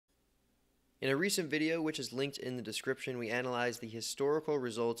In a recent video, which is linked in the description, we analyzed the historical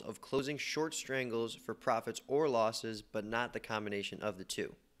results of closing short strangles for profits or losses, but not the combination of the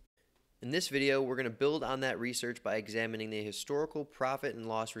two. In this video, we're going to build on that research by examining the historical profit and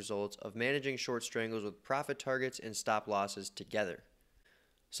loss results of managing short strangles with profit targets and stop losses together.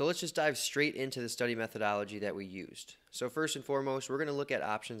 So let's just dive straight into the study methodology that we used. So first and foremost, we're going to look at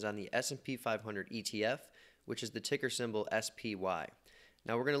options on the S&P 500 ETF, which is the ticker symbol SPY.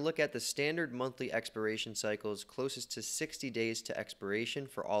 Now we're going to look at the standard monthly expiration cycles closest to 60 days to expiration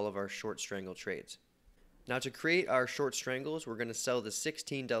for all of our short strangle trades. Now to create our short strangles, we're going to sell the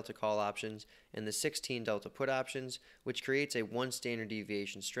 16 delta call options and the 16 delta put options, which creates a 1 standard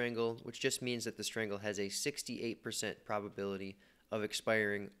deviation strangle, which just means that the strangle has a 68% probability of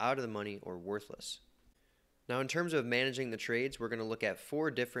expiring out of the money or worthless. Now in terms of managing the trades, we're going to look at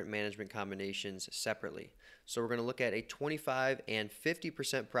 4 different management combinations separately. So we're going to look at a 25 and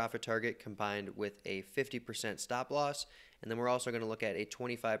 50% profit target combined with a 50% stop loss, and then we're also going to look at a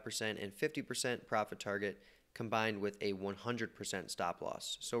 25% and 50% profit target combined with a 100% stop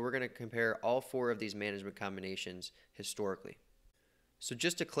loss. So we're going to compare all 4 of these management combinations historically. So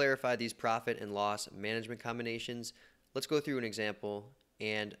just to clarify these profit and loss management combinations, let's go through an example,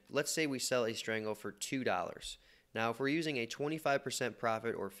 and let's say we sell a strangle for $2. Now if we're using a 25%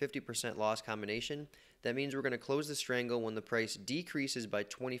 profit or 50% loss combination, that means we're going to close the strangle when the price decreases by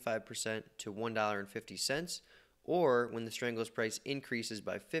 25% to $1.50, or when the strangle's price increases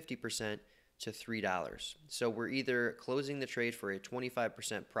by 50% to $3. So we're either closing the trade for a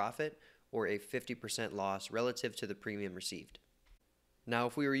 25% profit or a 50% loss relative to the premium received. Now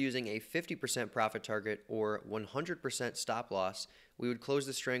if we were using a 50% profit target or 100% stop loss, we would close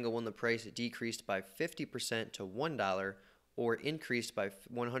the strangle when the price decreased by 50% to $1 or increased by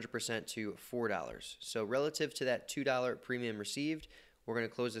 100% to $4. So relative to that $2 premium received, we're going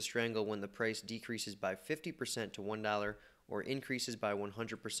to close the strangle when the price decreases by 50% to $1 or increases by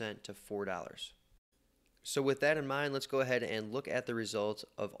 100% to $4. So with that in mind, let's go ahead and look at the results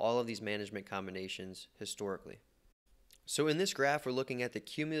of all of these management combinations historically. So in this graph, we're looking at the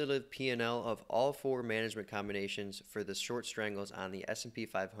cumulative P&L of all 4 management combinations for the short strangles on the S&P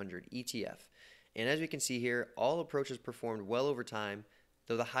 500 ETF. And as we can see here, all approaches performed well over time,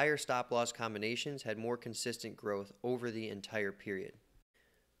 though the higher stop loss combinations had more consistent growth over the entire period.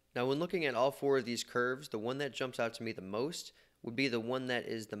 Now when looking at all 4 of these curves, the one that jumps out to me the most would be the one that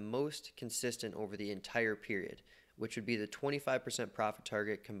is the most consistent over the entire period, which would be the 25% profit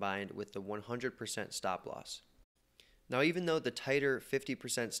target combined with the 100% stop loss. Now even though the tighter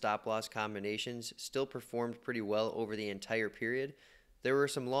 50% stop loss combinations still performed pretty well over the entire period, there were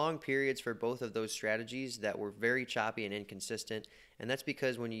some long periods for both of those strategies that were very choppy and inconsistent, and that's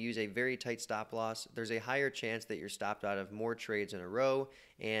because when you use a very tight stop loss, there's a higher chance that you're stopped out of more trades in a row,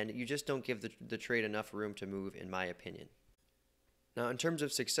 and you just don't give the trade enough room to move, in my opinion. Now in terms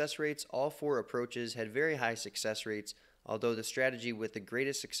of success rates, all 4 approaches had very high success rates, although the strategy with the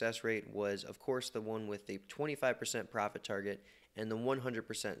greatest success rate was, of course, the one with the 25% profit target and the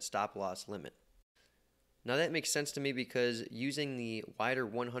 100% stop loss limit. Now that makes sense to me because using the wider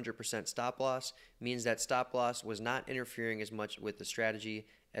 100% stop loss means that stop loss was not interfering as much with the strategy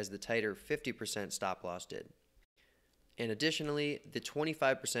as the tighter 50% stop loss did. And additionally, the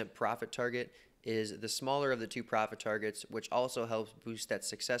 25% profit target is the smaller of the 2 profit targets, which also helps boost that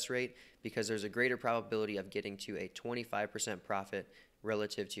success rate because there's a greater probability of getting to a 25% profit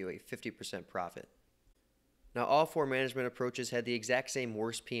relative to a 50% profit. Now all 4 management approaches had the exact same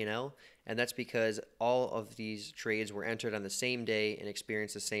worst P&L, and that's because all of these trades were entered on the same day and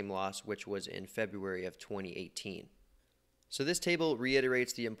experienced the same loss, which was in February of 2018. So this table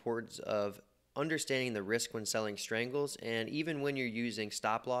reiterates the importance of understanding the risk when selling strangles, and even when you're using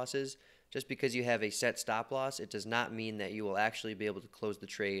stop losses, just because you have a set stop loss, it does not mean that you will actually be able to close the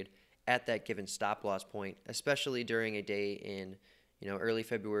trade at that given stop loss point, especially during a day in early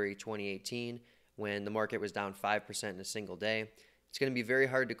February 2018 when the market was down 5% in a single day. It's going to be very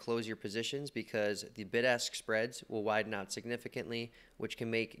hard to close your positions because the bid-ask spreads will widen out significantly, which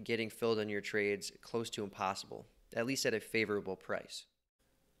can make getting filled on your trades close to impossible, at least at a favorable price.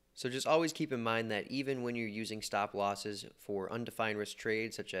 So just always keep in mind that even when you're using stop losses for undefined risk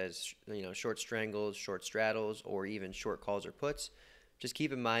trades such as short strangles, short straddles, or even short calls or puts, just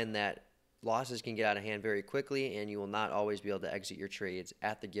keep in mind that losses can get out of hand very quickly and you will not always be able to exit your trades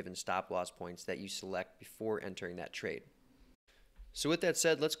at the given stop loss points that you select before entering that trade. So with that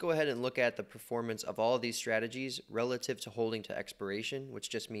said, let's go ahead and look at the performance of all of these strategies relative to holding to expiration,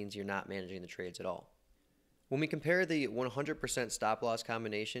 which just means you're not managing the trades at all. When we compare the 100% stop loss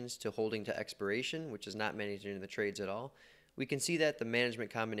combinations to holding to expiration, which is not managing the trades at all, we can see that the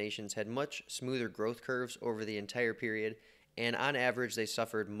management combinations had much smoother growth curves over the entire period, and on average they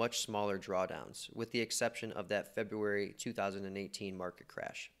suffered much smaller drawdowns, with the exception of that February 2018 market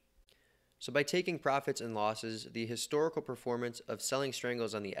crash. So by taking profits and losses, the historical performance of selling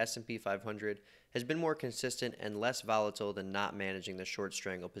strangles on the S&P 500 has been more consistent and less volatile than not managing the short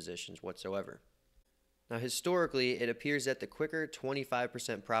strangle positions whatsoever. Now historically, it appears that the quicker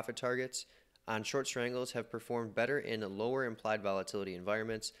 25% profit targets on short strangles have performed better in lower implied volatility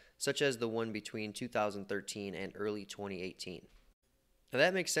environments, such as the one between 2013 and early 2018. Now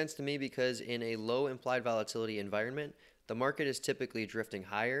that makes sense to me because in a low implied volatility environment, the market is typically drifting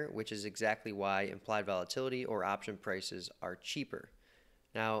higher, which is exactly why implied volatility or option prices are cheaper.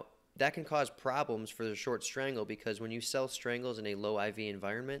 Now, that can cause problems for the short strangle because when you sell strangles in a low IV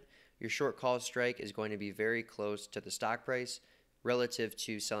environment, your short call strike is going to be very close to the stock price relative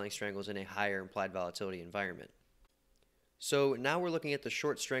to selling strangles in a higher implied volatility environment. So now we're looking at the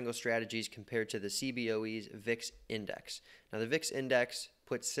short strangle strategies compared to the CBOE's VIX Index. Now the VIX Index,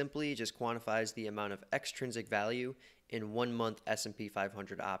 put simply, just quantifies the amount of extrinsic value in 1 month S&P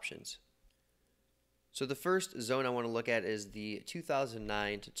 500 options. So the first zone I want to look at is the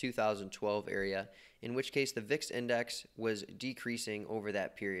 2009 to 2012 area, in which case the VIX Index was decreasing over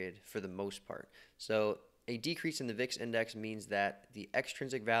that period for the most part. So a decrease in the VIX Index means that the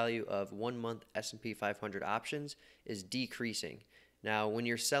extrinsic value of 1 month S&P 500 options is decreasing. Now, when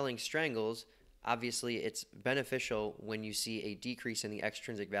you're selling strangles, obviously it's beneficial when you see a decrease in the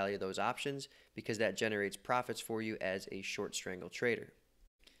extrinsic value of those options because that generates profits for you as a short strangle trader.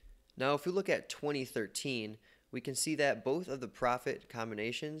 Now, if we look at 2013, we can see that both of the profit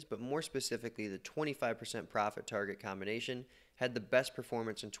combinations, but more specifically the 25% profit target combination, had the best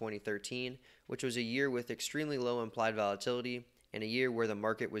performance in 2013, which was a year with extremely low implied volatility and a year where the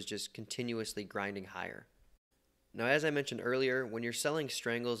market was just continuously grinding higher. Now, as I mentioned earlier, when you're selling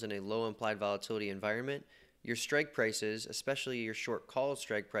strangles in a low implied volatility environment, your strike prices, especially your short call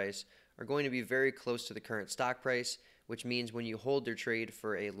strike price, are going to be very close to the current stock price, which means when you hold your trade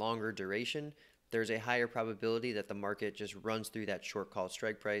for a longer duration, there's a higher probability that the market just runs through that short call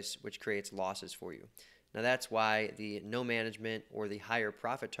strike price, which creates losses for you. Now that's why the no management or the higher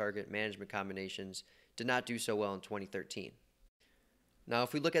profit target management combinations did not do so well in 2013. Now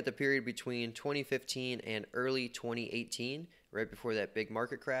if we look at the period between 2015 and early 2018, right before that big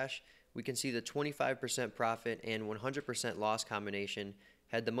market crash, we can see the 25% profit and 100% loss combination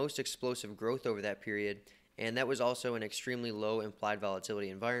had the most explosive growth over that period, and that was also an extremely low implied volatility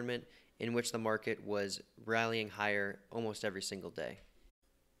environment in which the market was rallying higher almost every single day.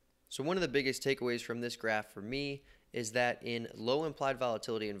 So one of the biggest takeaways from this graph for me is that in low implied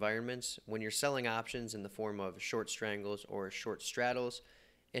volatility environments, when you're selling options in the form of short strangles or short straddles,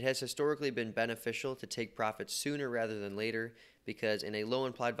 it has historically been beneficial to take profits sooner rather than later because in a low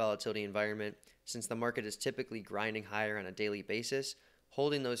implied volatility environment, since the market is typically grinding higher on a daily basis,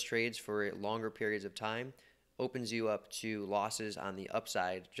 holding those trades for longer periods of time opens you up to losses on the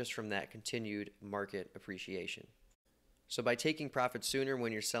upside just from that continued market appreciation. So by taking profits sooner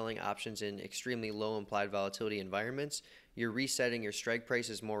when you're selling options in extremely low implied volatility environments, you're resetting your strike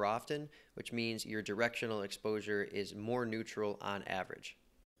prices more often, which means your directional exposure is more neutral on average.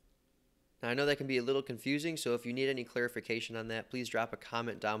 Now I know that can be a little confusing, so if you need any clarification on that, please drop a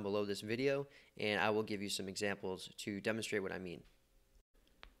comment down below this video and I will give you some examples to demonstrate what I mean.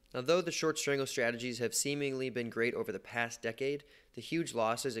 Now, though the short strangle strategies have seemingly been great over the past decade, the huge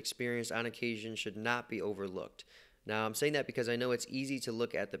losses experienced on occasion should not be overlooked. Now, I'm saying that because I know it's easy to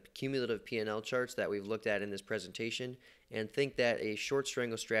look at the cumulative P&L charts that we've looked at in this presentation and think that a short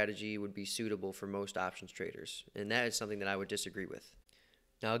strangle strategy would be suitable for most options traders, and that is something that I would disagree with.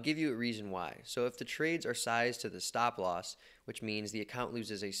 Now, I'll give you a reason why. So if the trades are sized to the stop loss, which means the account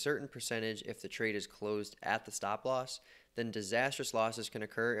loses a certain percentage if the trade is closed at the stop loss, then disastrous losses can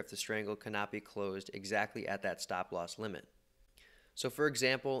occur if the strangle cannot be closed exactly at that stop loss limit. So for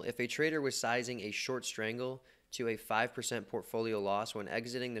example, if a trader was sizing a short strangle to a 5% portfolio loss when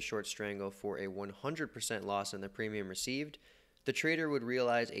exiting the short strangle for a 100% loss on the premium received, the trader would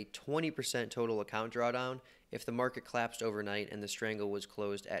realize a 20% total account drawdown if the market collapsed overnight and the strangle was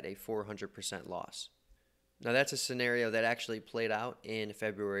closed at a 400% loss. Now that's a scenario that actually played out in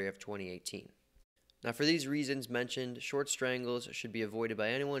February of 2018. Now for these reasons mentioned, short strangles should be avoided by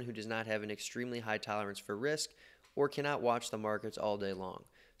anyone who does not have an extremely high tolerance for risk or cannot watch the markets all day long.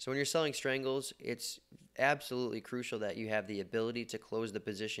 So when you're selling strangles, it's absolutely crucial that you have the ability to close the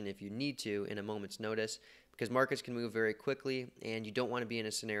position if you need to in a moment's notice, because markets can move very quickly and you don't want to be in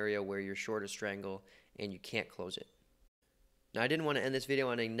a scenario where you're short a strangle and you can't close it. Now, I didn't want to end this video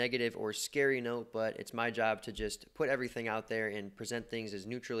on a negative or scary note, but it's my job to just put everything out there and present things as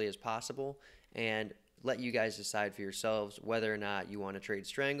neutrally as possible and let you guys decide for yourselves whether or not you want to trade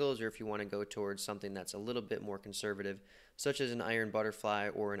strangles or if you want to go towards something that's a little bit more conservative, such as an iron butterfly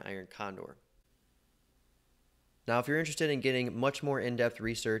or an iron condor. Now, if you're interested in getting much more in-depth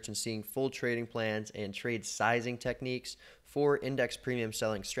research and seeing full trading plans and trade sizing techniques for index premium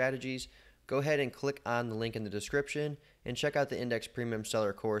selling strategies, go ahead and click on the link in the description and check out the Index Premium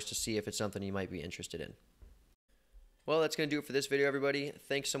Seller course to see if it's something you might be interested in. Well, that's going to do it for this video, everybody.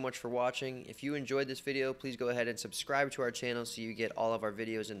 Thanks so much for watching. If you enjoyed this video, please go ahead and subscribe to our channel so you get all of our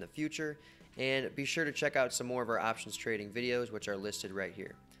videos in the future. And be sure to check out some more of our options trading videos, which are listed right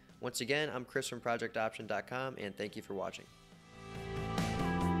here. Once again, I'm Chris from ProjectOption.com, and thank you for watching.